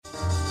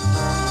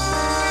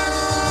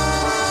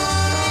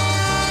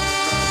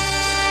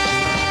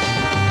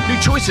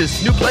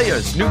choices, new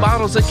players, new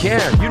models of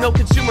care. You know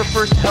consumer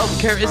first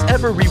healthcare is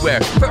everywhere.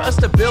 For us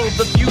to build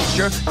the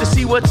future, to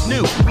see what's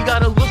new, we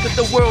gotta look at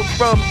the world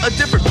from a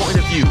different point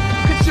of view.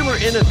 Consumer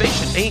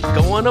innovation ain't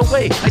going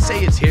away. I say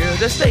it's here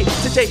to stay.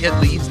 Today it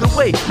leads the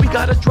way. We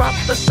gotta drop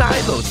the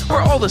silos.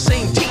 We're all the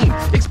same team.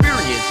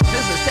 Experience,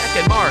 business, tech,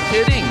 and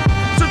marketing.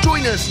 So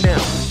join us now.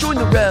 Join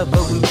the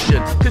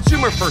revolution.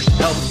 Consumer first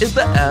health is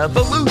the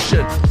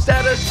evolution.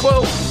 Status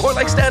quo or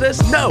like status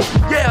no.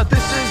 Yeah, this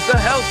is the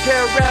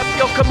healthcare rap.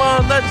 Yo, come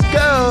on, let's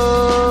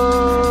go.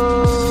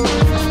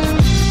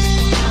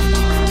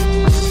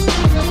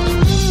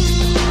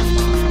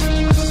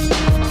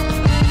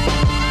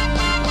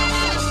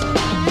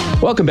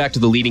 Welcome back to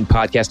the leading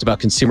podcast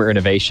about consumer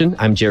innovation.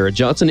 I'm Jared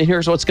Johnson, and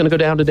here's what's going to go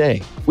down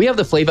today. We have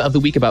the flavor of the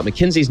week about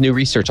McKinsey's new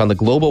research on the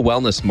global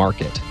wellness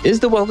market. Is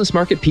the wellness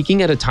market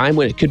peaking at a time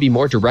when it could be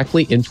more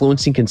directly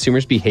influencing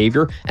consumers'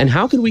 behavior? And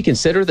how can we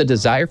consider the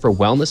desire for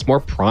wellness more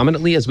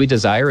prominently as we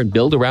desire and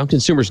build around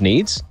consumers'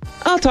 needs?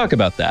 I'll talk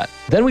about that.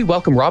 Then we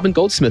welcome Robin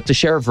Goldsmith to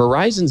share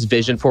Verizon's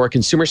vision for a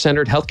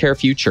consumer-centered healthcare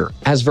future.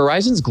 As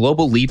Verizon's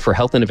global lead for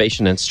health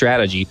innovation and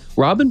strategy,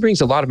 Robin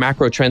brings a lot of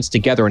macro trends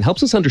together and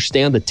helps us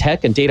understand the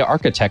tech and data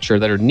architecture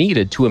that are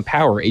needed to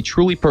empower a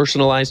truly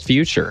personalized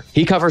future.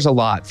 He covers a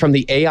lot, from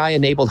the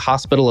AI-enabled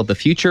hospital of the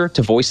future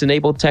to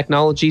voice-enabled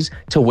technologies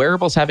to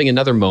wearables having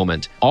another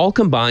moment, all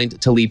combined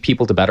to lead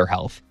people to better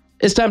health.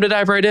 It's time to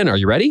dive right in. Are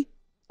you ready?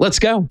 Let's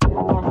go.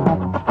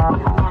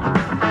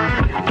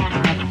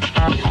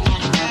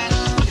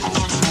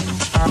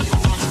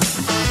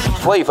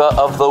 Flavor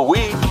of the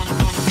week.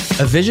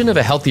 A vision of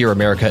a healthier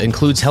America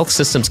includes health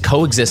systems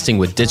coexisting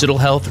with digital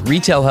health,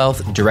 retail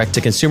health,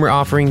 direct-to-consumer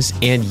offerings,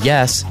 and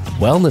yes,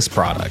 wellness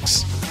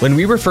products. When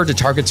we referred to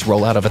Target's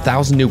rollout of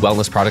 1,000 new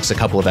wellness products a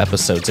couple of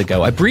episodes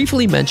ago, I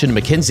briefly mentioned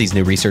McKinsey's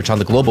new research on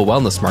the global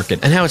wellness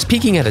market and how it's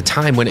peaking at a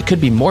time when it could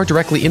be more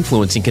directly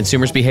influencing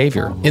consumers'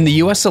 behavior. In the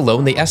US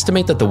alone, they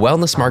estimate that the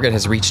wellness market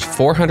has reached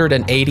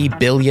 $480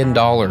 billion,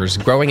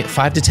 growing at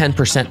 5 to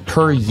 10%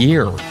 per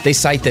year. They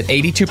cite that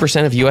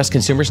 82% of US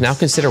consumers now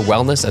consider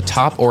wellness a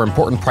top or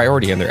important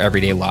priority in their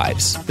everyday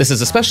lives. This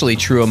is especially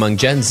true among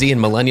Gen Z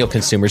and millennial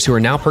consumers who are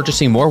now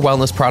purchasing more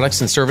wellness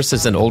products and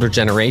services than older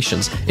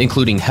generations,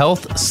 including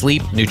health,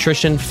 sleep,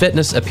 nutrition,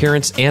 fitness,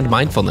 appearance, and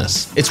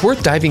mindfulness. It's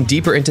worth diving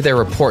deeper into their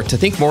report to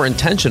think more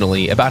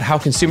intentionally about how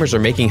consumers are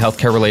making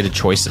healthcare-related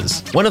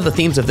choices. One of the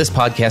themes of this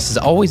podcast has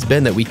always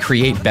been that we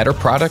create better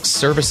products,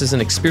 services,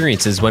 and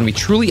experiences when we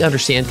truly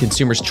understand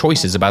consumers'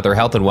 choices about their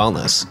health and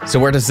wellness. So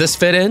where does this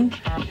fit in?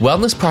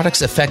 Wellness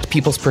products affect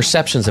people's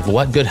perceptions of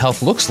what good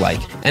health looks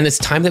like, and it's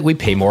time that we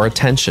pay more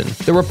attention.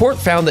 The report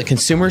found that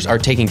consumers are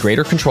taking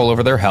greater control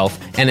over their health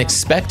and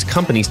expect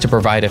companies to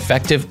provide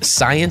effective,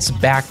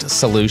 science-backed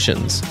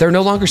solutions. They're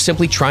no longer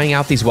simply trying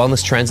out these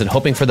wellness trends and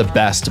hoping for the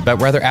best, but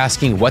rather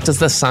asking, what does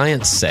the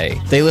science say?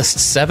 They list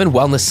 7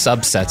 wellness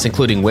subsets,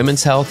 including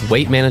women's health,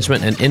 weight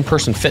management, and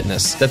in-person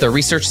fitness, that their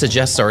research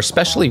suggests are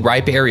especially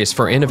ripe areas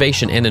for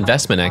innovation and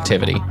investment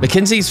activity.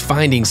 McKinsey's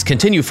findings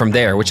continue from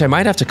there, which I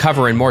might have to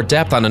cover in more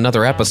depth on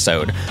another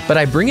episode, but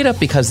I bring it up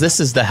because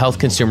this is the health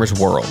consumer's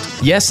world.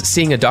 Yes,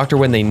 seeing a doctor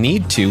when they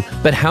need to,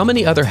 but how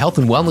many other health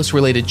and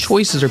wellness-related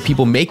choices are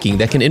people making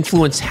that can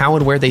influence how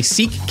and where they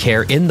seek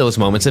care in those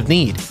moments of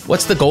need?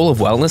 What's the goal of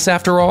wellness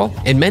after all?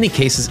 In many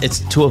cases, it's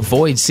to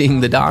avoid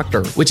seeing the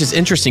doctor, which is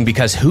interesting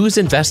because who's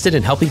invested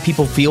in helping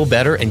people feel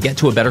better and get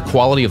to a better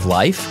quality of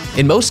life?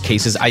 In most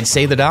cases, I'd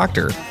say the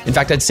doctor. In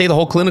fact, I'd say the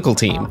whole clinical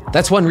team.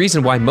 That's one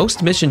reason why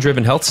most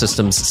mission-driven health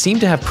systems seem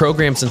to have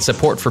programs and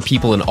support for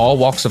people in all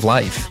walks of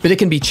life. But it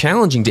can be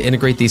challenging to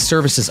integrate these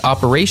services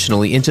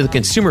operationally into the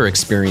consumer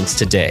experience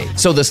today.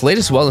 So this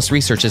latest wellness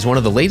research is one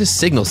of the latest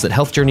signals that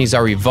health journeys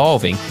are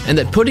evolving and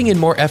that putting in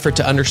more effort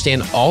to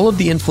understand all of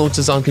the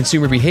influences on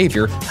consumer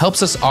behavior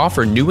helps us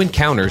offer new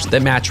encounters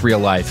that match real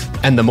life.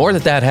 And the more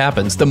that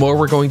happens, the more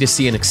we're going to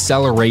see an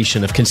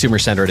acceleration of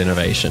consumer-centered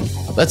innovation.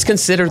 Let's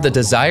consider the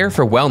desire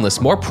for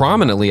wellness more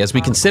prominently as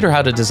we consider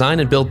how to design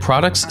and build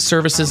products,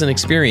 services, and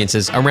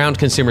experiences around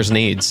consumers'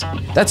 needs.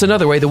 That's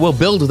another way that we'll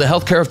build the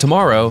healthcare of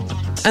tomorrow.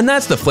 And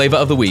that's the flavor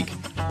of the week.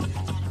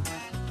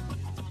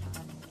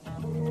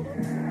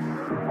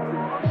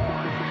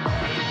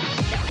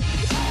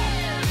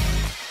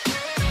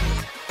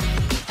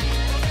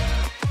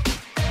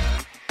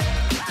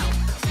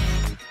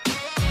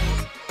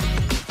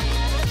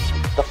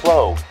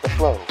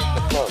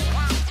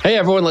 Hey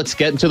everyone, let's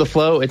get into the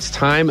flow. It's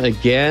time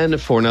again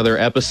for another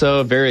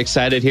episode. Very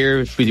excited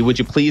here. Would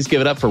you please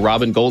give it up for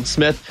Robin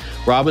Goldsmith?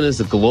 Robin is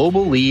the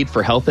global lead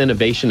for health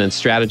innovation and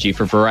strategy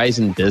for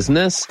Verizon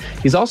Business.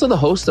 He's also the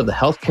host of the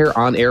Healthcare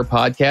on Air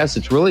podcast.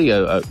 It's really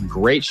a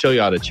great show.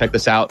 You ought to check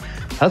this out.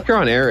 Healthcare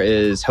on Air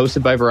is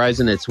hosted by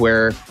Verizon. It's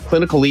where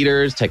clinical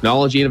leaders,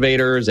 technology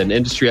innovators, and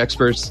industry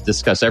experts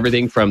discuss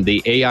everything from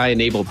the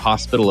AI-enabled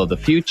hospital of the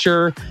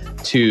future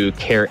to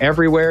care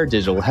everywhere,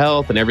 digital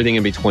health, and everything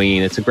in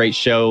between. It's a great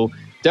show.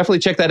 definitely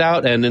check that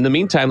out. And in the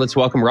meantime, let's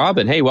welcome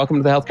Robin. Hey, welcome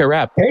to the Healthcare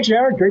Wrap. Hey,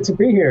 Jared. Great to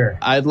be here.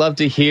 I'd love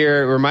to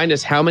remind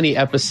us how many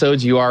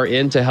episodes you are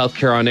into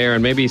Healthcare on Air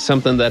and maybe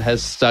something that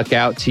has stuck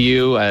out to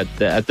you at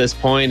this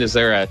point. Is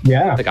there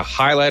like a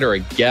highlight or a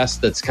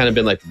guest that's kind of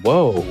been like,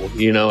 whoa,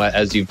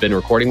 as you've been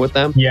recording with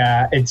them?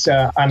 Yeah, it's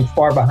I'm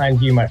far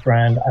behind you, my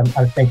friend.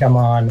 I think I'm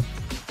on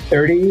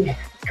 30,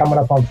 coming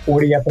up on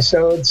 40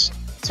 episodes.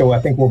 So I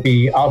think I'll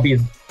be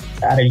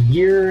at a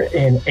year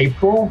in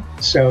April.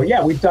 So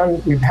yeah, we've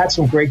had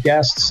some great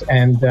guests.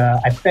 And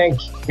I think,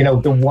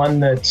 the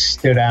one that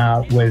stood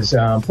out was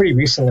pretty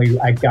recently,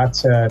 I got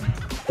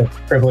the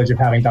privilege of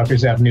having Dr.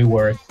 Zev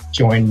Newworth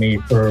join me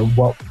for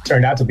what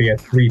turned out to be a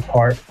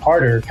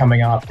 3-parter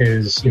coming off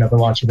his, the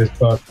launch of his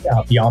book,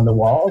 Beyond the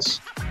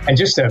Walls. And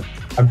just a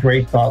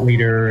great thought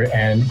leader.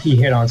 And he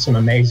hit on some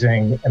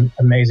amazing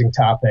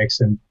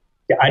topics. And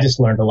I just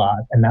learned a lot.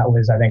 And that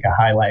was, I think, a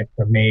highlight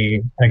for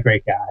me, and a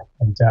great guy,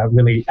 and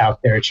really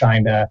out there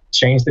trying to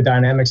change the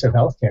dynamics of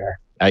healthcare.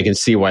 I can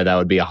see why that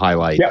would be a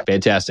highlight. Yep.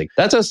 Fantastic.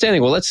 That's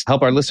outstanding. Well, let's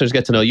help our listeners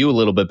get to know you a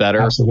little bit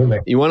better. Absolutely.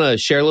 You want to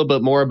share a little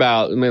bit more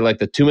about maybe like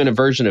the 2-minute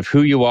version of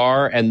who you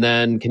are? And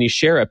then can you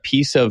share a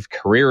piece of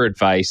career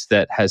advice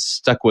that has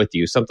stuck with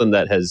you, something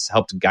that has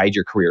helped guide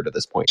your career to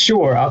this point?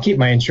 Sure. I'll keep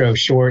my intro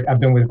short. I've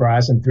been with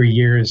Verizon 3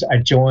 years. I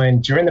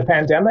joined during the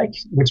pandemic,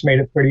 which made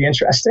it pretty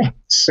interesting.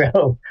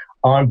 So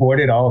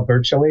onboarded all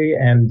virtually.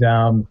 And,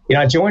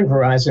 I joined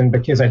Verizon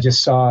because I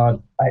just saw,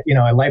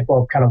 a light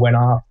bulb kind of went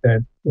off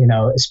that,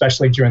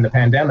 especially during the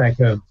pandemic,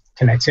 of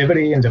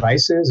connectivity and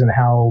devices and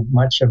how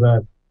much of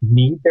a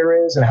need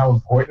there is and how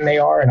important they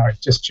are in our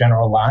just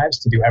general lives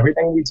to do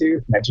everything we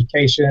do, from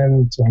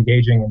education to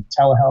engaging in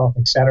telehealth,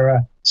 et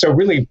cetera. So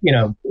really,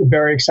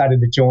 very excited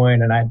to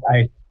join. And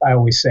I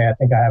always say, I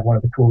think I have one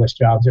of the coolest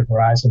jobs at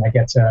Verizon. I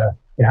get to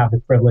have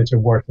the privilege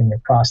of working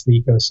across the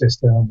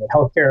ecosystem with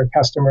healthcare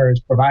customers,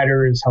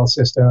 providers, health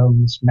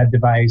systems, med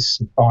device,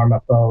 and pharma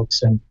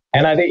folks. And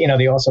I think,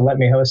 they also let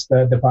me host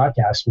the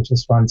podcast, which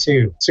is fun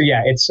too. So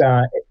yeah, it's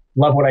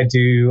love what I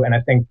do. And I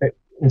think that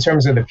in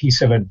terms of the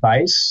piece of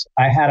advice,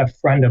 I had a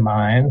friend of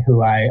mine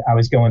who I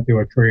was going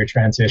through a career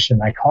transition.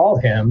 I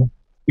called him.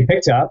 He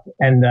picked up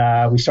and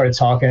we started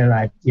talking. And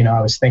I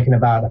was thinking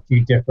about a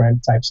few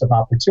different types of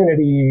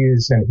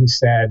opportunities. And he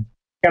said,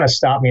 kind of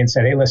stopped me and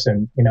said, hey,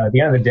 listen, at the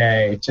end of the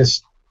day,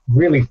 just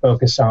really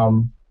focus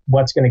on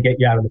what's going to get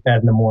you out of the bed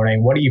in the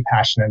morning. What are you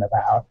passionate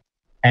about?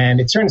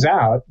 And it turns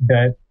out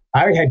that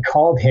I had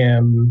called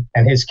him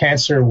and his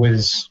cancer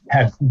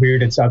had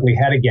reared its ugly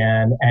head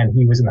again. And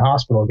he was in the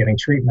hospital getting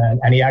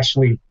treatment. And he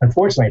actually,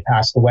 unfortunately,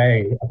 passed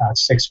away about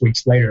 6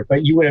 weeks later.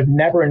 But you would have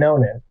never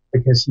known it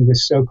because he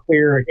was so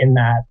clear in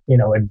that,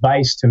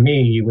 advice to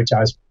me, which I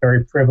was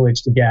very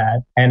privileged to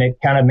get. And it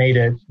kind of made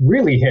it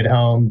really hit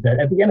home that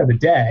at the end of the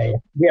day,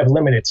 we have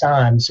limited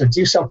time. So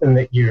do something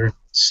that you're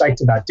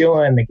psyched about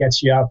doing that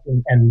gets you up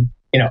and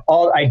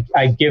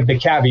I give the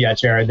caveat,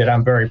 Jared, that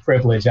I'm very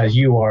privileged, as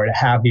you are, to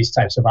have these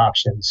types of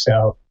options.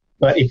 So,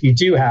 but if you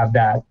do have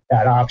that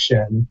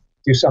option,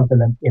 do something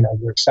that,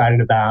 you're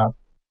excited about,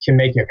 can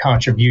make a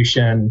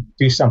contribution,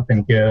 do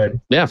something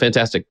good. Yeah,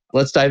 fantastic.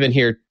 Let's dive in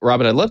here.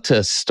 Robin, I'd love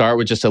to start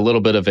with just a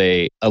little bit of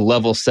a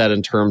level set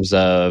in terms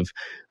of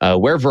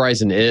where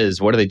Verizon is.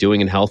 What are they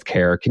doing in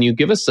healthcare? Can you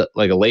give us a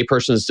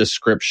layperson's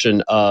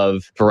description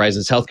of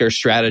Verizon's healthcare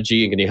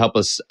strategy? And can you help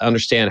us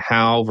understand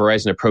how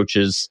Verizon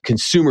approaches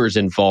consumers'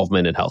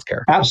 involvement in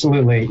healthcare?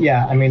 Absolutely.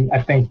 Yeah. I mean,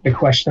 I think the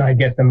question I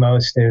get the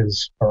most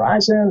is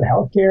Verizon,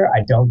 healthcare.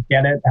 I don't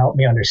get it. Help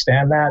me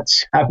understand that.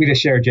 Happy to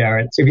share,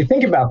 Jared. So if you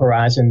think about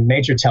Verizon,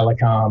 major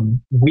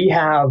telecom, we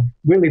have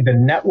really the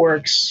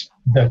networks,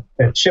 the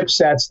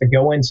chipsets that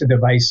go into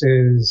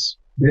devices,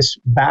 this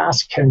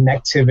vast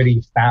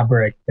connectivity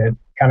fabric that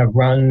kind of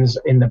runs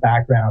in the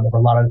background of a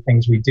lot of the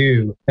things we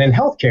do. And in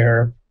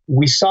healthcare,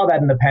 we saw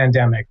that in the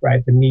pandemic,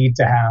 right? The need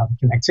to have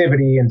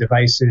connectivity and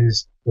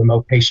devices,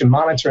 remote patient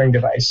monitoring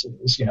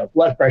devices,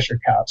 blood pressure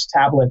cuffs,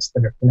 tablets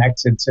that are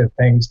connected to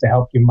things to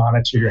help you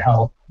monitor your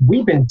health.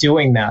 We've been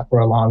doing that for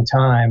a long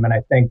time. And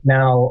I think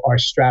now our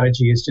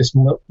strategy is just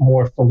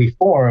more fully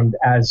formed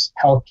as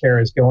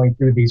healthcare is going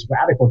through these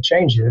radical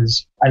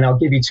changes. And I'll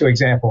give you 2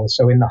 examples.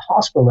 So in the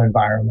hospital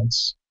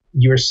environments,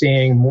 you're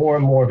seeing more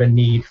and more of a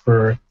need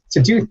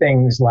to do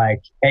things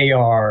like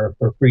AR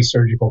for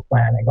pre-surgical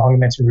planning,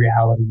 augmented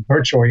reality,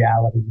 virtual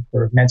reality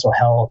for mental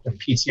health and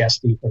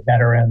PTSD for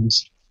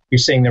veterans. You're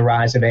seeing the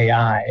rise of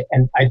AI.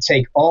 And I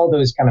take all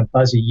those kind of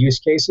buzzy use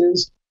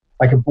cases.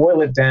 I could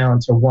boil it down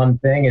to one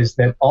thing, is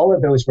that all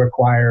of those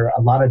require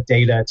a lot of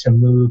data to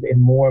move in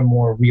more and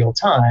more real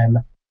time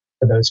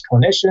for those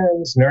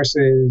clinicians,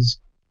 nurses,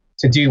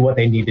 to do what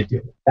they need to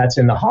do. That's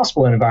in the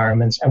hospital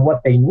environments. And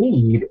what they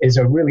need is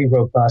a really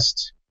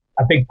robust,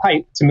 a big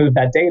pipe to move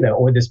that data,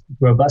 or this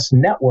robust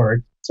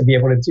network to be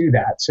able to do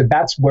that. So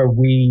that's where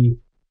we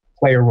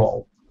play a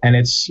role. And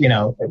it's,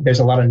 there's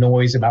a lot of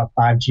noise about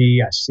 5G.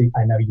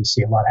 I know you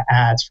see a lot of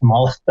ads from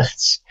all of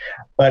this,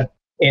 but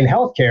in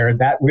healthcare,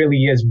 that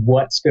really is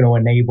what's going to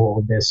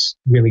enable this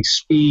really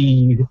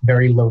speed,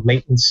 very low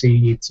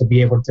latency to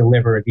be able to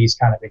deliver these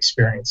kind of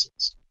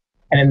experiences.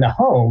 And in the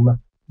home,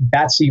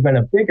 that's even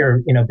a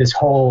bigger, this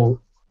whole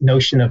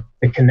notion of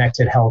the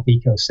connected health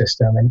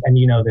ecosystem. And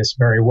you know this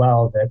very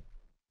well, that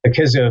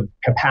because of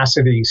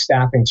capacity,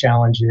 staffing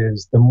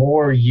challenges, the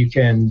more you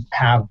can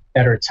have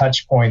better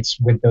touch points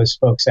with those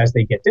folks as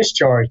they get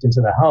discharged into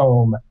the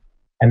home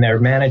and they're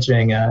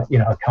managing a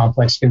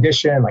complex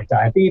condition like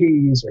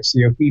diabetes or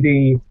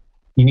COPD,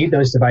 you need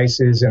those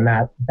devices and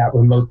that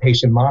remote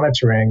patient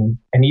monitoring,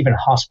 and even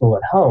hospital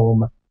at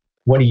home.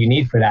 What do you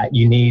need for that?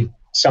 You need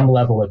some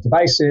level of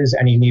devices,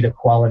 and you need a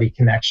quality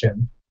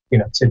connection,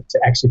 to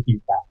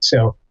execute that.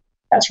 So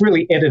that's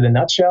really it in a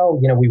nutshell.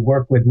 We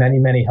work with many,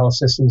 many health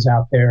systems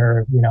out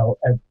there,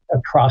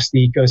 across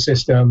the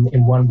ecosystem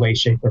in one way,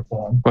 shape, or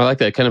form. Well, I like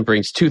that. It kind of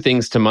brings two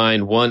things to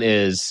mind. One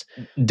is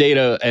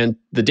data and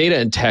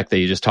tech that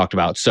you just talked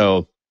about.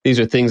 So these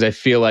are things I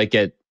feel like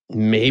get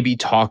maybe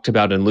talked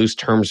about in loose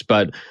terms,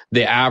 but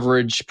the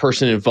average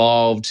person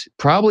involved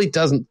probably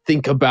doesn't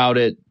think about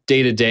it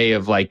day to day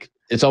of like,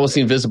 it's almost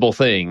the invisible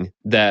thing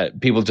that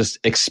people just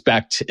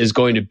expect is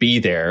going to be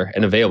there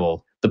and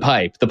available. The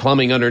pipe, the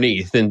plumbing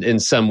underneath in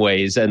some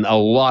ways, and a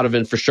lot of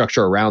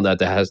infrastructure around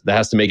that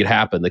has to make it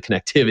happen, the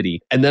connectivity.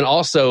 And then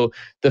also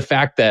the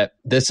fact that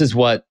this is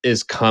what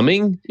is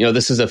coming.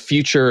 This is a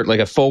future, like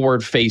a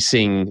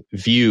forward-facing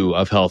view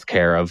of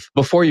healthcare of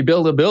before you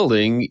build a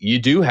building, you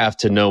do have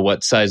to know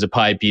what size of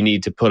pipe you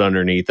need to put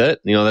underneath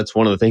it. That's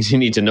one of the things. You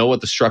need to know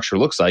what the structure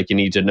looks like. You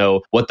need to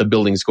know what the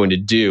building's going to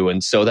do.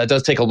 And so that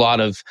does take a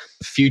lot of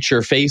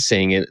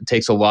future-facing. It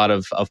takes a lot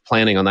of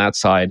planning on that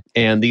side.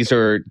 And these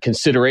are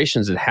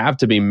considerations that have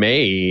to be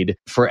made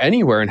for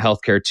anywhere in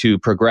healthcare to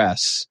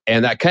progress.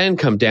 And that can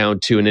come down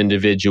to an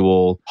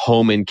individual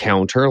home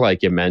encounter,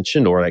 like you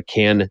mentioned, or that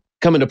can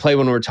come into play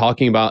when we're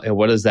talking about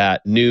what does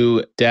that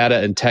new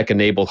data and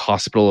tech-enabled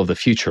hospital of the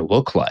future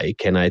look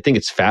like. And I think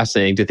it's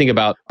fascinating to think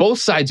about both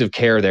sides of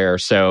care there.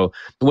 So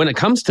when it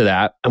comes to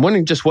that, I'm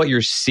wondering just what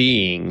you're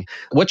seeing.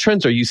 What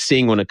trends are you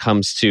seeing when it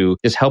comes to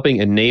just helping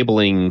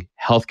enabling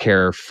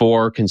healthcare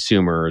for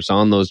consumers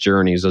on those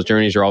journeys? Those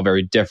journeys are all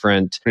very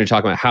different. When you're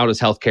talking about how does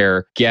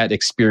healthcare get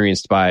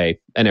experienced by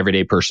an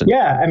everyday person?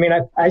 Yeah,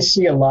 I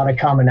see a lot of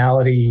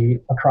commonality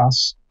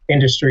across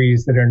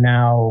industries that are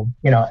now,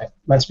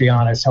 let's be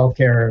honest,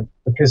 healthcare,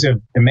 because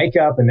of the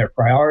makeup and their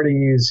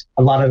priorities,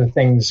 a lot of the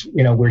things,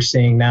 we're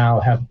seeing now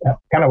have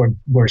kind of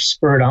were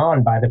spurred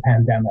on by the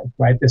pandemic,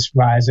 right? This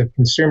rise of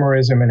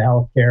consumerism in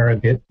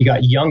healthcare, that you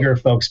got younger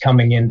folks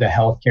coming into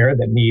healthcare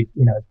that need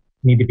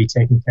to be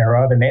taken care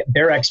of. And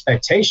their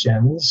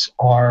expectations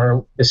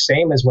are the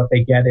same as what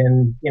they get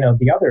in,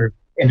 the other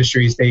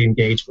industries they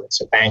engage with.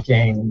 So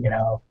banking,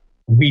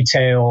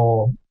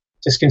 retail,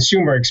 just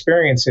consumer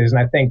experiences.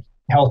 And I think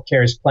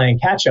healthcare is playing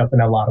catch up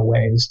in a lot of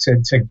ways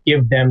to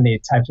give them the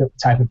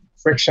type of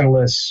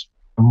frictionless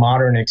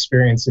modern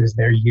experiences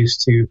they're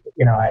used to.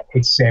 I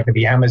hate to say it, but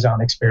the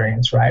Amazon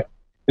experience, right?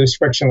 Those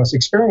frictionless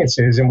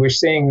experiences. And we're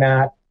seeing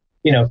that,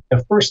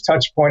 the first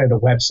touch point of the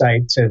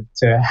website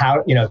to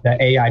how, the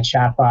AI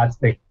chatbots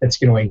that's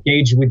going to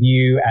engage with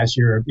you as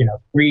you're,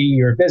 pre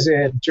your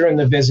visit, during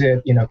the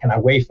visit, can I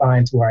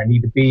wayfind to where I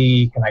need to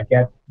be? Can I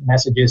get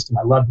messages to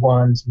my loved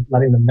ones,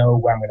 letting them know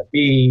where I'm going to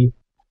be?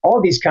 All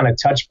these kind of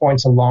touch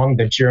points along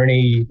the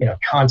journey,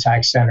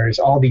 contact centers,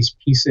 all these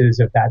pieces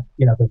of that,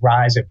 the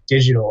rise of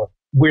digital.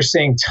 We're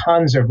seeing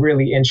tons of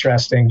really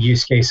interesting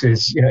use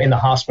cases, in the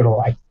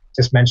hospital. I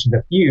just mentioned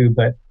a few,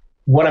 but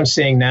what I'm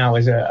seeing now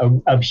is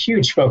a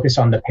huge focus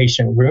on the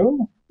patient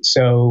room.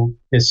 So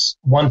this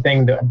one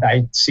thing that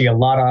I see a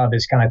lot of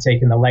is kind of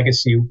taking the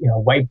legacy,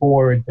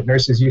 whiteboard that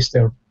nurses used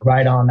to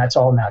write on. That's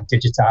all now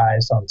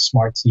digitized on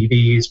smart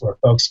TVs where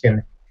folks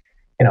can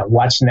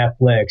watch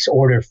Netflix,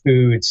 order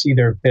food, see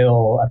their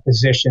bill. A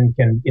physician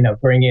can,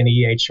 bring in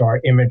EHR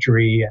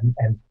imagery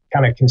and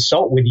kind of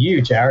consult with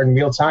you, Jared, in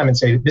real time and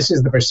say, this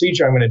is the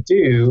procedure I'm going to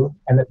do,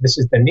 and this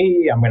is the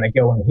knee, I'm going to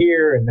go in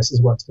here, and this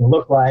is what it's going to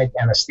look like.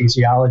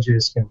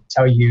 Anesthesiologists can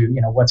tell you,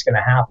 what's going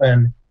to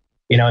happen.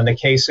 In the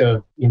case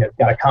of,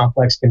 got a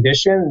complex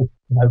condition,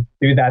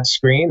 through that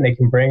screen, they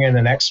can bring in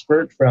an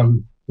expert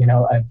from,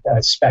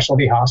 a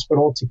specialty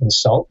hospital to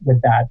consult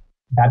with that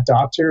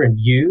doctor and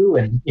you,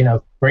 and,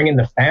 bringing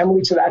the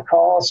family to that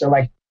call. So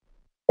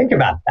think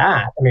about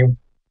that.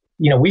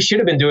 We should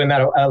have been doing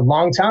that a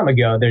long time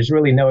ago. There's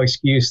really no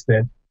excuse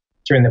that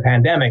during the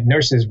pandemic,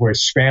 nurses were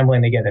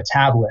scrambling to get a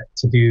tablet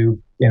to do,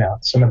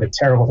 some of the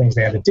terrible things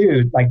they had to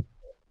do.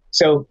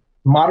 So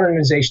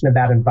modernization of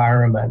that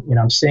environment,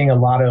 I'm seeing a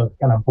lot of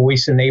kind of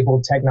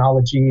voice-enabled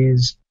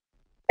technologies.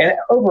 And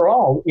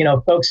overall,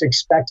 folks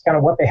expect kind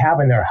of what they have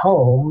in their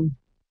home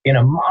in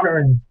a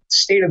modern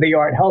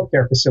state-of-the-art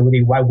healthcare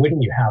facility. Why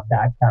wouldn't you have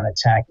that kind of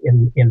tech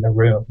in the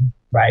room,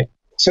 right?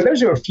 So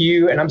those are a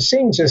few, and I'm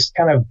seeing just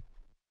kind of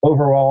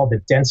overall the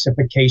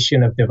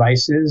densification of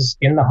devices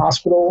in the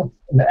hospital.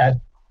 I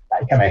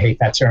kind of hate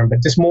that term,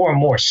 but just more and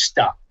more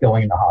stuff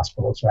going into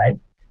hospitals, right?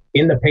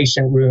 In the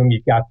patient room,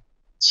 you've got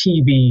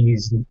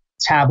TVs,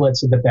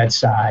 tablets at the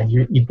bedside.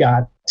 You've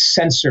got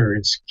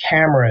sensors,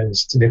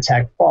 cameras to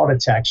detect fall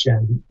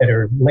detection that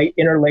are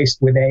interlaced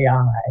with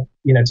AI,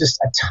 just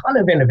a ton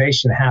of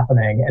innovation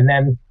happening. And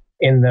then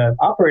in the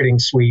operating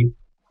suite,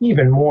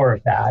 even more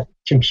of that.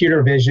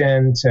 Computer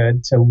vision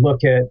to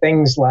look at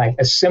things like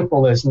as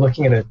simple as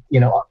looking at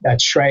a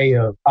tray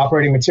of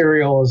operating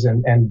materials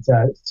and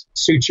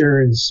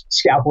sutures,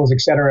 scalpels,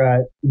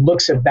 etc.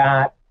 Looks at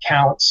that,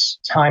 counts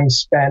time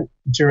spent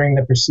during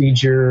the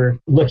procedure,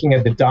 looking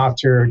at the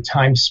doctor,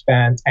 time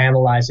spent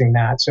analyzing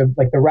that. So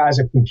like the rise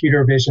of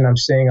computer vision, I'm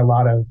seeing a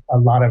lot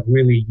of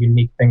really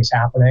unique things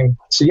happening.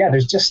 So yeah,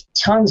 there's just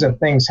tons of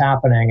things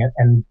happening.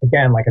 And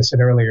again, like I said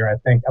earlier, I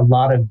think a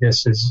lot of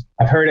this is,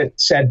 I've heard it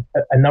said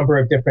a number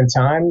of different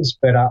times,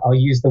 but I'll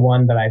use the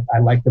one that I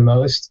like the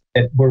most,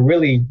 that we're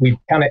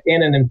kind of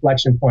in an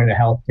inflection point of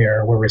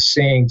healthcare where we're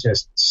seeing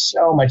just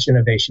so much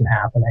innovation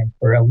happening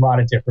for a lot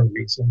of different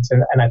reasons.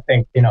 And I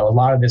think, a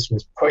lot of this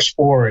was pushed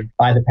forward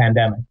by the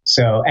pandemic.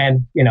 So,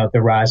 and,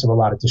 the rise of a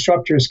lot of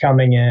disruptors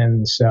coming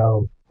in.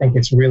 So I think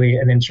it's really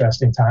an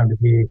interesting time to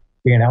be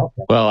in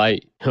healthcare. Well,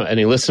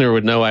 any listener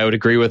would know I would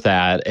agree with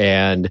that.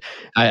 And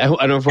I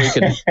don't know if we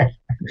can...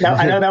 No,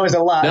 I know that was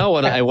a lot. No,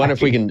 and I wonder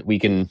if we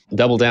can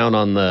double down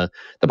on the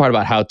part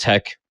about how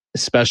tech,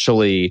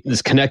 especially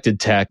this connected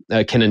tech,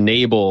 can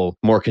enable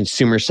more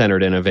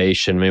consumer-centered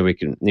innovation. Maybe we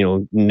can,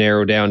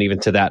 narrow down even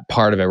to that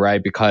part of it,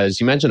 right? Because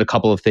you mentioned a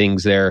couple of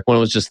things there. One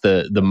was just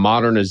the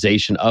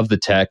modernization of the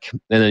tech,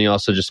 and then you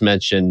also just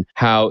mentioned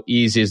how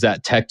easy is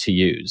that tech to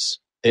use.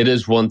 It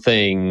is one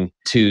thing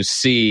to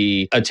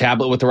see a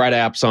tablet with the right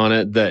apps on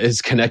it that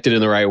is connected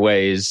in the right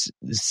ways,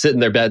 sit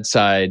in their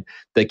bedside,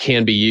 that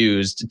can be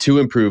used to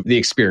improve the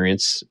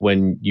experience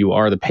when you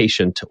are the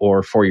patient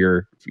or for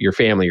your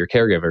family, your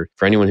caregiver,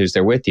 for anyone who's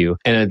there with you.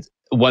 And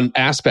one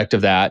aspect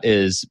of that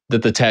is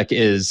that the tech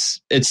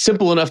it's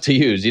simple enough to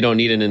use. You don't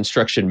need an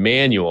instruction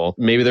manual.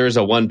 Maybe there is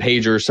a one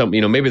pager or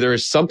something, maybe there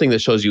is something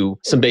that shows you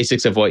some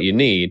basics of what you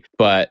need,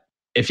 but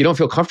if you don't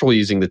feel comfortable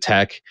using the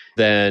tech,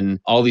 then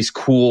all these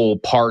cool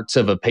parts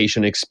of a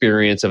patient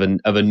experience, of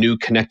a new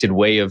connected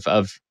way of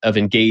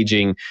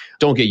engaging,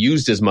 don't get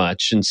used as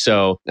much. And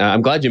so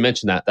I'm glad you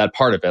mentioned that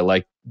part of it.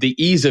 Like the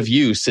ease of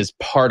use is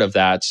part of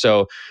that.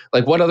 So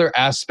like what other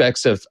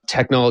aspects of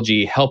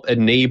technology help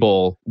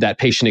enable that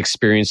patient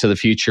experience of the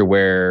future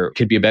where it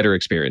could be a better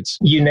experience?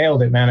 You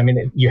nailed it, man. I mean,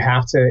 it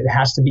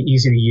has to be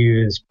easy to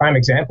use. Prime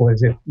example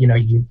is if,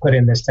 you put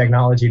in this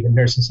technology that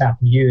nurses have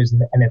to use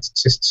and it's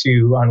just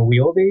too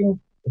unwieldy,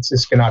 it's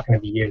just not going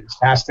to be used.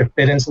 It has to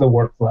fit into the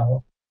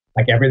workflow.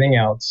 Like everything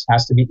else,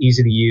 has to be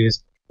easy to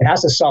use. It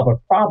has to solve a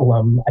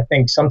problem. I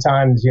think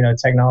sometimes,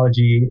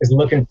 technology is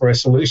looking for a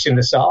solution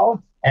to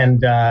solve, and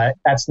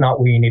that's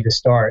not where you need to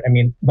start. I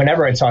mean,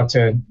 whenever I talk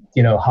to,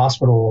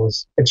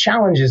 hospitals, the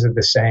challenges are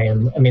the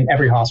same. I mean,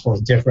 every hospital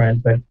is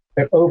different, but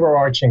the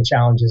overarching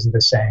challenges are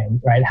the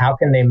same, right? How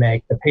can they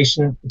make the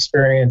patient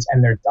experience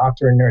and their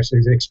doctor and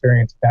nurses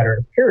experience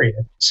better,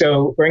 period?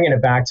 So bringing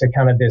it back to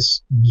kind of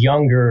this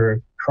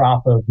younger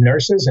crop of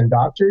nurses and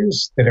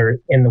doctors that are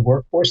in the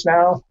workforce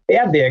now, they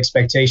have the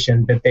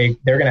expectation that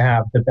they're going to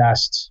have the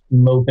best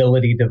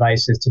mobility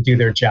devices to do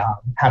their job.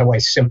 How do I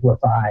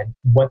simplify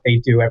what they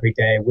do every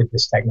day with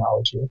this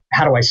technology?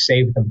 How do I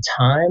save them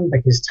time?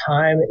 Because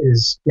time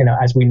is,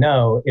 as we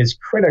know, is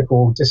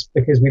critical just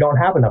because we don't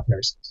have enough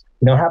nurses.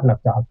 We don't have enough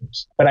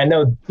doctors. But I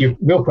know your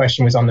real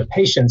question was on the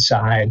patient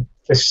side.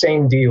 The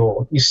same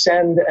deal. You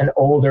send an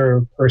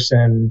older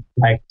person,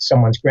 like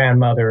someone's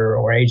grandmother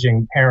or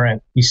aging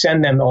parent, you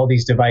send them all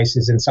these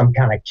devices in some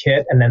kind of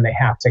kit, and then they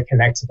have to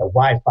connect to the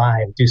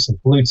Wi-Fi and do some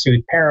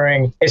Bluetooth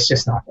pairing. It's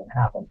just not going to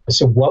happen.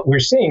 So what we're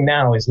seeing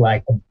now is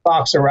like the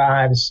box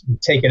arrives, you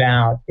take it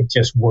out, it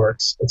just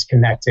works. It's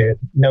connected.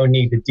 No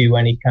need to do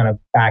any kind of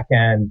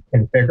back-end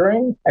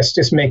configuring. That's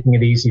just making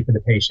it easy for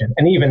the patient.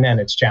 And even then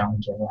it's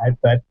challenging, right?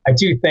 But I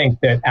do think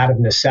that out of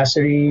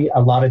necessity,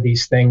 a lot of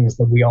these things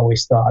that we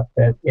always thought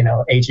that,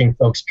 aging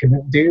folks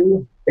couldn't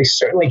do, they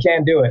certainly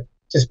can do it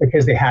just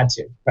because they had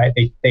to, right?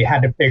 They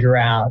had to figure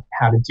out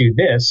how to do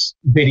this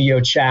video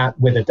chat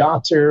with a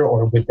doctor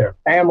or with their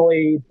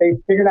family. They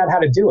figured out how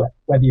to do it,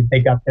 whether they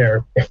got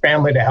their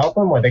family to help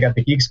them or they got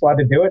the Geek Squad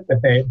to do it,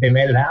 but they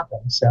made it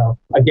happen. So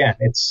again,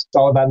 it's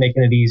all about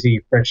making it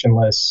easy,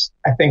 frictionless.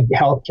 I think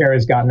healthcare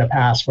has gotten a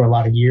pass for a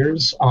lot of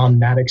years on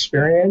that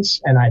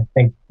experience. And I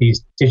think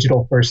these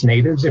digital first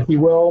natives, if you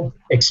will,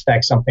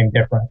 expect something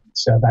different.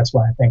 So that's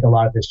why I think a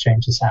lot of this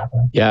change is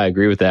happening. Yeah, I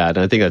agree with that. And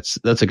I think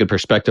that's a good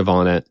perspective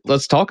on it.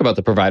 Let's talk about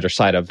the provider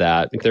side of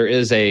that. There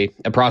is a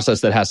process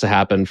that has to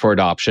happen for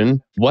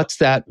adoption. What's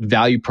that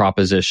value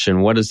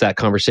proposition? What does that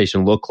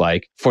conversation look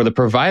like for the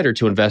provider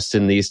to invest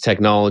in these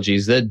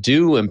technologies that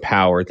do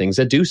empower things,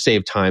 that do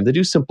save time, that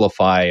do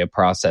simplify a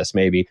process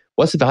maybe?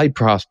 What's the value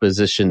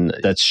proposition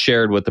that's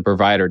shared with the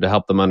provider to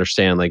help them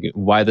understand like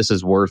why this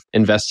is worth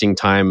investing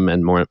time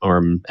and more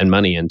and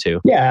money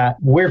into? Yeah,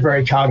 we're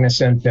very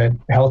cognizant that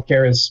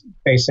healthcare is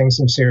facing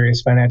some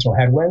serious financial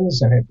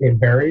headwinds, and it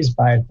varies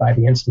by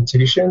the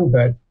institution.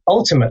 But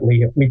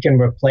ultimately, if we can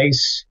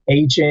replace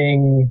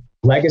aging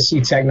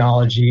legacy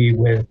technology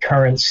with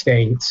current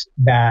state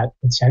that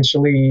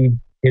potentially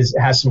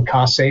has some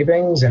cost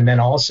savings, and then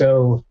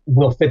also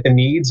will fit the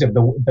needs of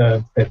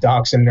the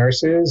docs and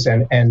nurses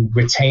and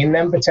retain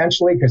them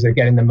potentially because they're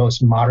getting the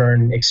most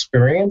modern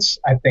experience.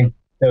 I think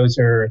those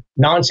are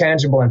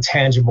non-tangible and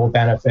tangible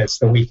benefits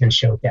that we can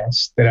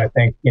showcase that I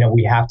think,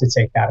 we have to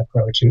take that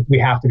approach, and we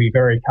have to be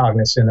very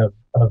cognizant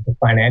of the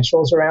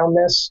financials around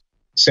this.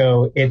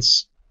 So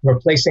it's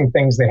replacing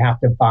things they have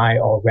to buy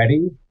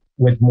already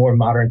with more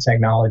modern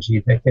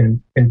technology that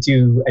can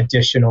do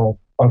additional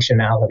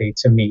functionality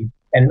to meet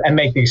and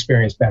make the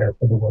experience better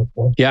for the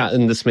workforce. Yeah,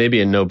 and this may be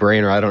a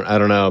no-brainer. I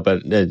don't know,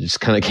 but it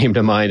just kind of came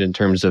to mind in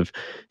terms of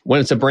when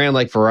it's a brand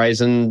like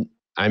Verizon.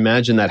 I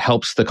imagine that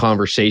helps the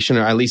conversation,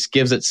 or at least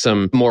gives it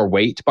some more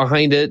weight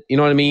behind it. You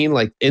know what I mean?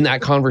 Like in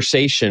that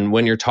conversation,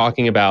 when you're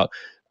talking about,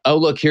 oh,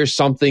 look, here's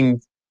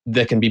something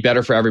that can be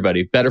better for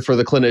everybody, better for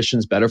the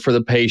clinicians, better for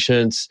the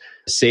patients,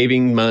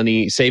 saving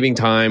money, saving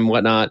time,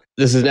 whatnot.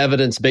 This is an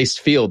evidence-based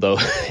field though,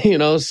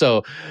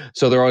 so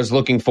they're always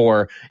looking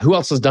for who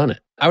else has done it.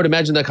 I would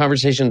imagine that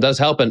conversation does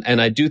help. And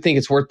I do think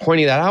it's worth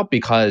pointing that out,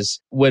 because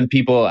when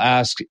people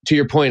ask, to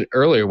your point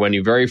earlier, when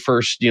you very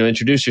first,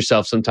 introduce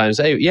yourself, sometimes,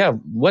 hey, yeah,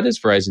 what is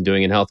Verizon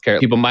doing in healthcare?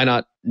 People might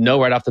not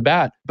know right off the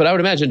bat, but I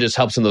would imagine it just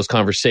helps in those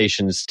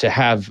conversations to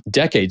have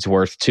decades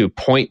worth to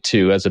point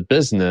to as a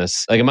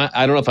business. Like,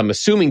 I don't know if I'm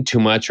assuming too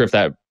much, or if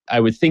that, I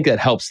would think that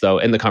helps though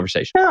in the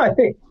conversation. No, I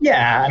think,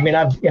 yeah. I mean,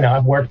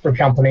 I've worked for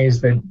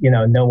companies that,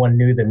 no one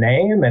knew the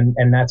name,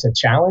 and that's a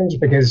challenge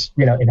because,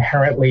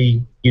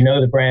 inherently,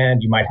 the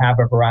brand, you might have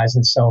a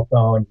Verizon cell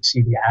phone, you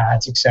see the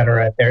ads, et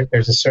cetera.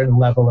 There's a certain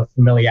level of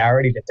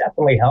familiarity that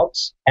definitely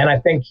helps. And I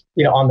think,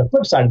 on the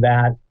flip side of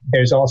that,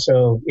 there's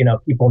also,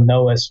 people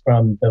know us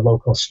from the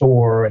local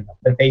store,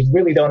 but they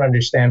really don't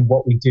understand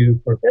what we do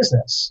for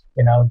business,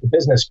 the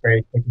business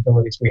grade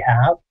capabilities we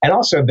have, and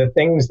also the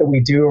things that we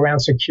do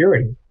around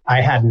security.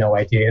 I had no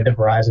idea that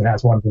Verizon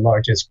has one of the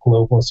largest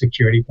global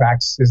security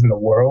practices in the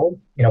world.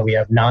 We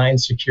have 9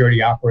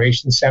 security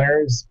operations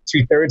centers.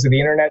 2/3 of the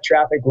internet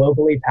traffic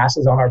globally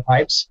passes on our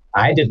pipes.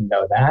 I didn't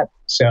know that.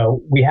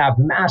 So we have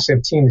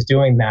massive teams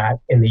doing that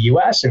in the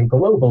US and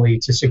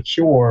globally to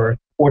secure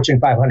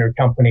Fortune 500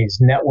 companies'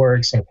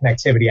 networks and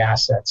connectivity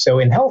assets. So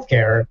in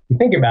healthcare, you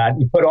think about it,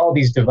 you put all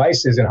these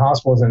devices in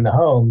hospitals and the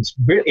homes.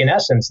 In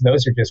essence,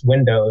 those are just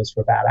windows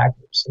for bad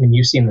actors. I mean,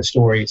 you've seen the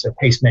stories of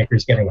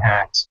pacemakers getting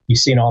hacked. You've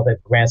seen all the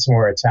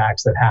ransomware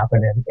attacks that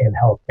happen in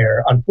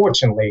healthcare.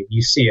 Unfortunately,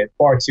 you see it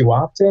far too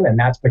often, and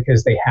that's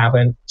because they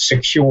haven't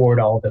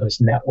secured all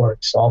those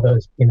networks, all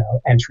those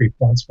entry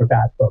points for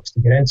bad folks to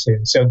get into.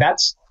 So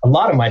that's a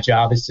lot of my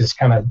job, is just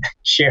kind of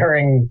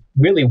sharing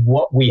really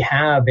what we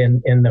have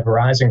in the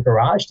Verizon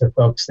garage to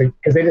folks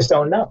because they just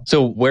don't know.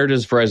 So where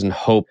does Verizon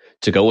hope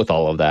to go with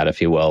all of that,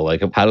 if you will?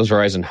 Like, how does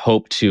Verizon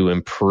hope to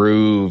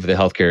improve the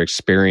healthcare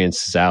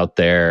experiences out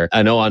there?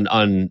 I know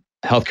on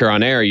Healthcare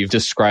on Air, you've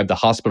described the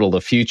hospital of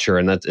the future,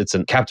 and it's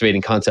a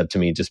captivating concept to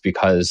me, just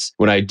because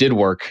when I did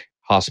work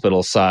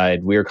hospital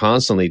side, we are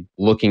constantly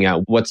looking at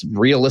what's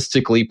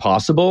realistically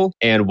possible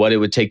and what it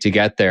would take to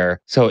get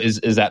there. So is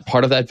that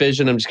part of that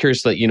vision? I'm just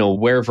curious that,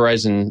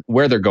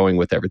 where they're going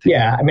with everything.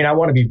 Yeah, I mean, I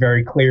want to be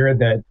very clear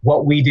that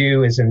what we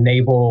do is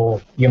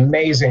enable the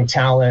amazing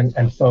talent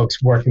and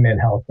folks working in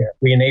healthcare.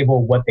 We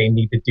enable what they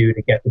need to do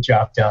to get the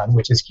job done,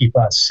 which is keep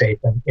us safe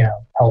and,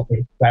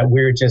 healthy. That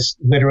we're just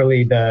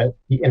literally the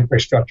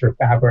infrastructure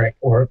fabric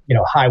or,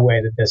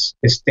 highway that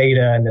this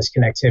data and this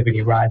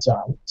connectivity rides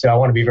on. So I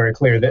want to be very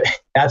clear that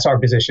that's our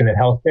position in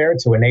healthcare,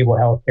 to enable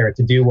healthcare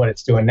to do what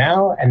it's doing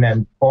now and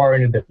then far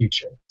into the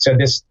future. So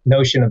this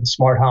notion of the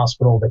smart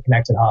hospital, the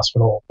connected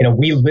hospital,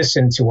 we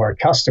listen to our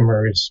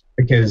customers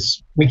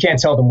because we can't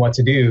tell them what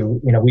to do.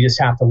 We just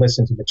have to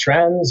listen to the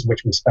trends,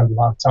 which we spend a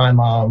lot of time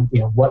on,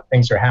 what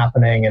things are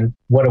happening and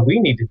what do we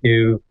need to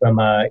do from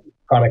a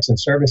products and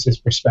services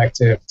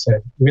perspective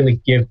to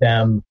really give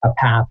them a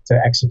path to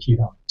execute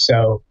on.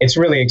 So it's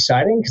really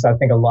exciting because I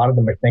think a lot of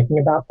them are thinking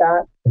about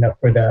that,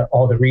 for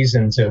all the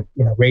reasons of,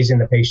 raising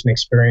the patient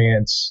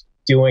experience,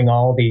 doing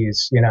all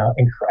these,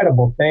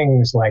 incredible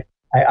things. Like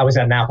I was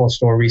at an Apple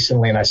store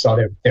recently and I saw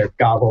their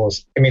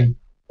goggles. I mean,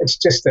 it's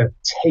just a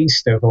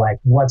taste of like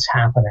what's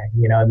happening,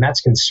 and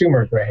that's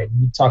consumer grade.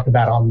 You talked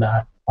about on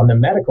the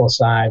medical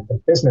side, the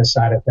business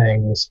side of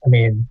things. I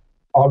mean,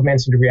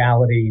 augmented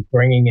reality,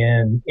 bringing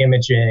in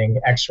imaging,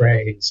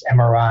 x-rays,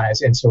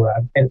 MRIs into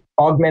an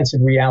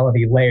augmented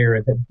reality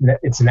layer that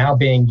it's now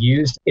being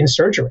used in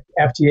surgery,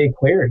 FDA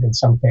cleared in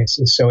some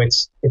cases. So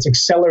it's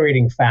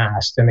accelerating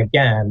fast. And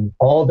again,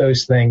 all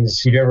those things,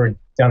 if you've ever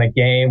done a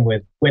game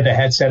with a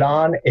headset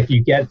on, if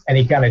you get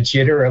any kind of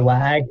jitter or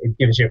lag, it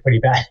gives you a pretty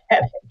bad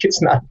headache.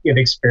 It's not a good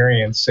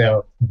experience.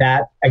 So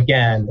that,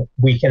 again,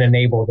 we can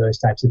enable those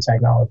types of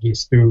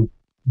technologies through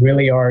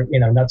really our,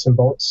 nuts and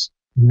bolts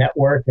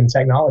network and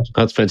technology.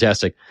 That's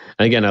fantastic.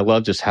 And again, I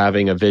love just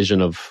having a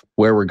vision of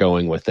where we're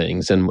going with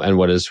things and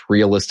what is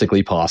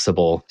realistically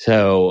possible.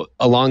 So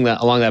along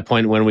that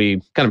point, when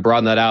we kind of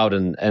broaden that out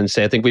and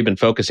say, I think we've been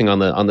focusing on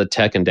the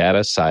tech and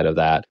data side of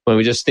that. When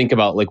we just think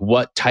about like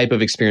what type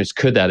of experience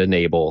could that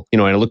enable,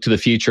 and I look to the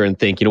future and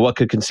think, what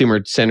could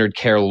consumer-centered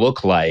care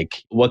look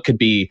like? What could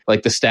be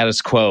like the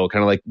status quo,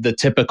 kind of like the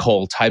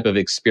typical type of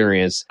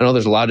experience? I know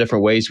there's a lot of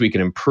different ways we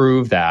can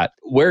improve that.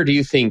 Where do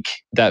you think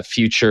that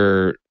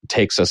future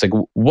takes us? Like,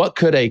 what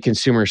could a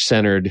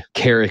consumer-centered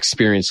care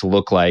experience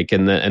look like,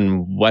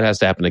 and what has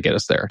to happen to get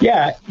us there?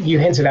 Yeah, you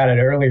hinted at it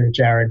earlier,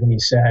 Jared, when you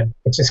said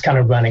it's just kind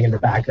of running in the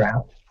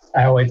background.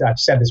 I've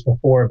said this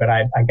before, but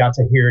I got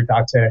to hear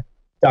Dr.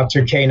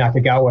 Kei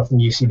Nakagawa from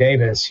UC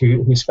Davis,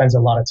 who spends a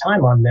lot of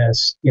time on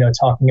this,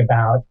 talking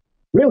about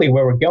really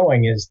where we're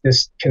going is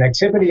this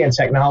connectivity and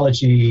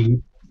technology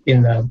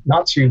in the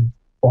not too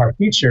far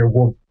future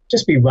will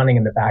just be running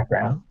in the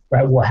background,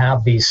 right? We'll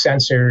have these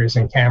sensors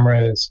and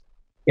cameras,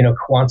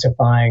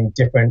 quantifying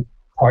different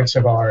parts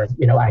of our,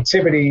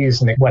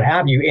 activities and what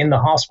have you in the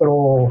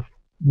hospital,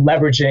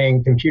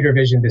 leveraging computer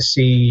vision to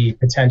see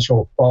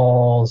potential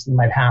falls that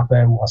might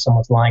happen while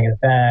someone's lying in a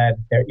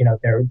bed.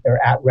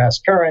 They're at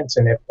rest currents,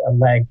 and if a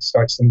leg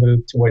starts to move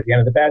toward the end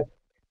of the bed,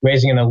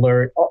 raising an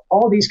alert.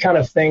 All these kind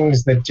of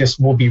things that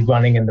just will be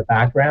running in the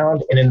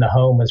background, and in the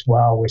home as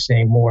well. We're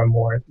seeing more and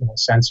more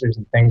sensors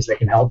and things that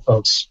can help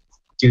folks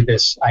do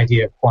this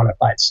idea of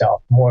quantified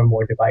self. More and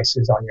more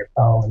devices on your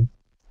phone,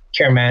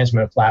 care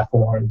management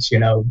platforms,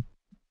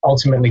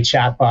 ultimately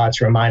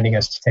chatbots reminding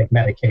us to take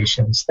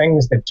medications,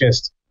 things that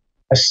just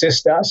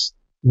assist us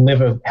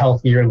live a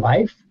healthier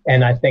life.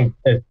 And I think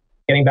that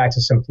getting back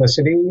to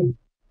simplicity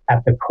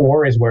at the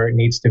core is where it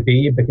needs to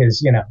be, because,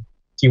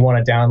 do you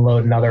want to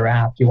download another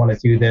app? Do you want to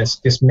do this?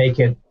 Just make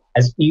it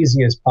as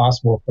easy as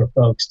possible for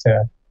folks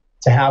to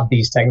have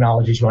these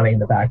technologies running in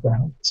the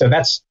background. So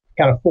that's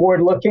kind of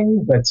forward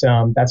looking, but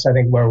that's, I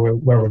think, where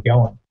we're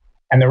going.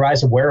 And the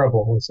rise of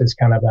wearables is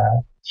kind of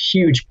a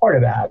huge part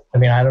of that. I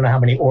mean, I don't know how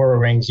many Oura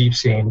rings you've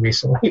seen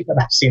recently,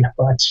 but I've seen a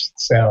bunch.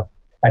 So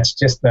that's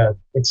just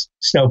it's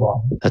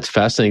snowball. That's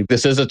fascinating.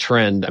 This is a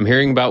trend. I'm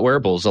hearing about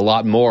wearables a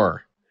lot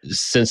more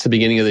since the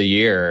beginning of the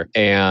year.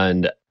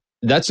 And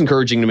that's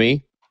encouraging to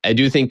me. I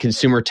do think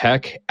consumer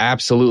tech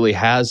absolutely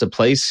has a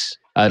place.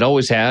 It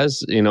always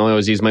has. I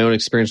always use my own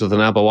experience with an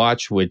Apple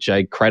Watch, which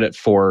I credit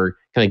for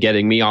kind of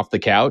getting me off the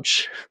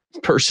couch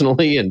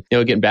personally and,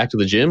 getting back to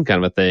the gym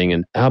kind of a thing.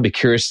 And I'll be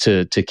curious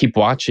to keep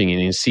watching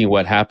and see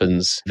what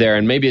happens there.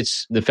 And maybe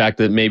it's the fact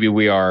that maybe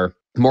we are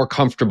more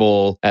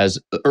comfortable as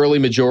early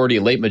majority,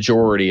 late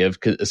majority of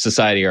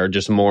society are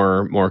just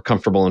more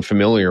comfortable and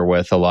familiar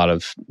with a lot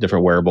of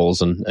different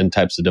wearables and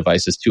types of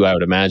devices too, I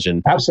would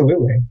imagine.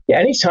 Absolutely. Yeah.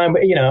 Anytime,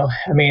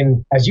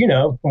 as you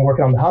know, from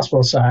working on the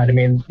hospital side,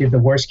 the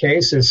worst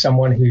case is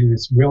someone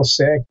who's real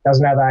sick,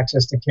 doesn't have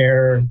access to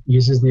care,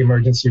 uses the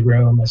emergency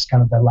room as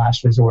kind of the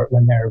last resort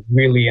when they're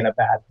really in a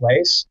bad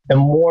place. The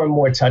more and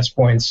more touch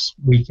points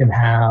we can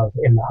have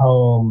in the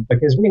home,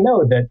 because we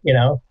know that,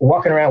 we're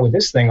walking around with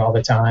this thing all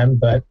the time,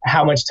 but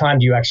how much time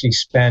do you actually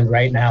spend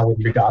right now with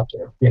your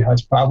doctor?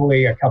 It's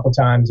probably a couple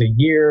times a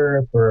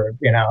year for,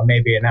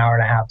 maybe an hour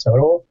and a half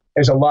total.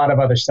 There's a lot of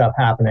other stuff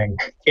happening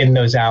in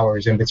those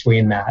hours in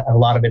between that. A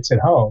lot of it's at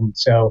home.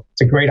 So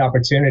it's a great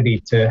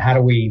opportunity to, how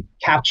do we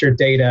capture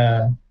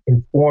data,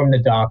 inform the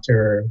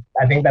doctor?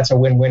 I think that's a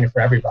win-win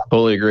for everybody.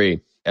 Totally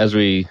agree. As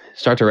we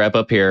start to wrap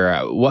up here,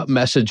 what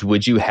message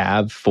would you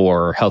have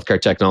for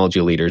healthcare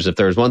technology leaders? If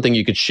there's one thing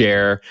you could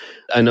share,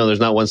 I know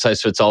there's not one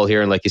size fits all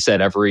here. And like you said,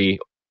 every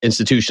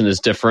institution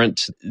is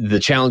different. The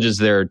challenges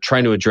they're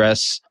trying to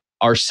address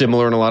are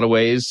similar in a lot of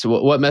ways.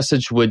 What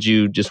message would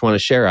you just want to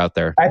share out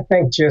there? I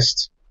think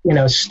just,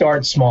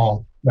 start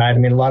small, right?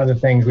 A lot of the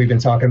things we've been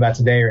talking about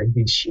today are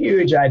these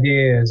huge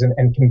ideas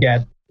and can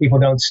get people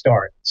don't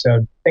start.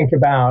 So think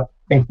about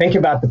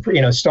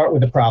start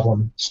with the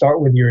problem,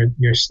 start with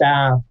your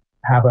staff,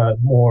 have a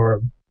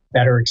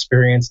better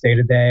experience day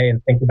to day,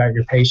 and think about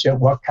your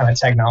patient, what kind of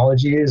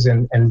technologies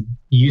and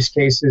use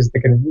cases that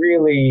can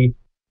really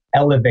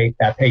elevate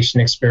that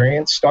patient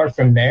experience. Start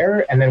from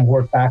there and then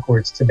work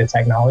backwards to the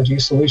technology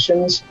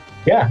solutions.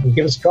 Yeah,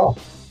 give us a call.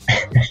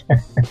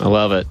 I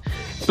love it.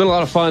 It's been a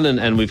lot of fun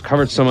and we've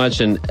covered so much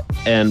and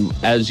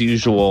as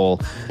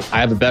usual,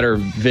 I have a better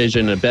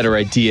vision, a better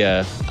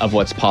idea of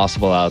what's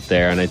possible out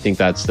there. And I think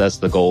that's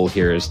the goal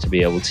here, is to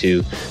be able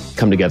to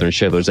come together and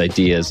share those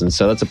ideas. And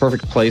so that's a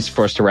perfect place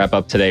for us to wrap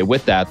up today.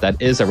 With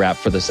that is a wrap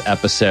for this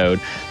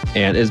episode.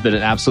 And it's been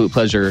an absolute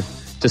pleasure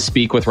to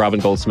speak with Robin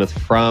Goldsmith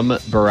from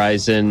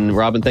Verizon.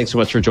 Robin, thanks so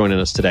much for joining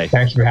us today.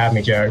 Thanks for having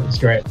me, Jared. It's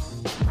great.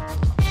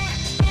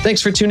 Thanks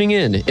for tuning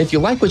in. If you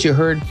like what you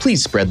heard,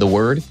 please spread the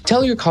word.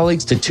 Tell your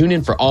colleagues to tune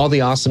in for all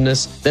the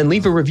awesomeness, then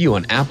leave a review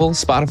on Apple,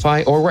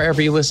 Spotify, or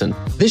wherever you listen.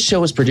 This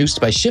show is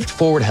produced by Shift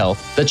Forward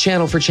Health, the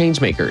channel for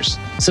changemakers.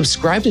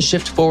 Subscribe to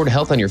Shift Forward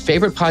Health on your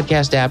favorite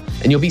podcast app,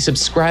 and you'll be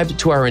subscribed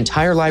to our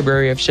entire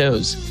library of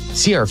shows.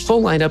 See our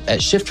full lineup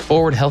at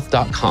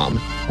shiftforwardhealth.com.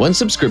 One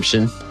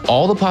subscription,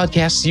 all the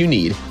podcasts you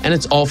need, and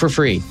it's all for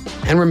free.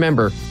 And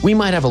remember, we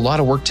might have a lot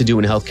of work to do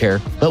in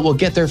healthcare, but we'll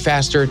get there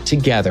faster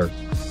together.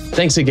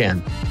 Thanks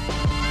again.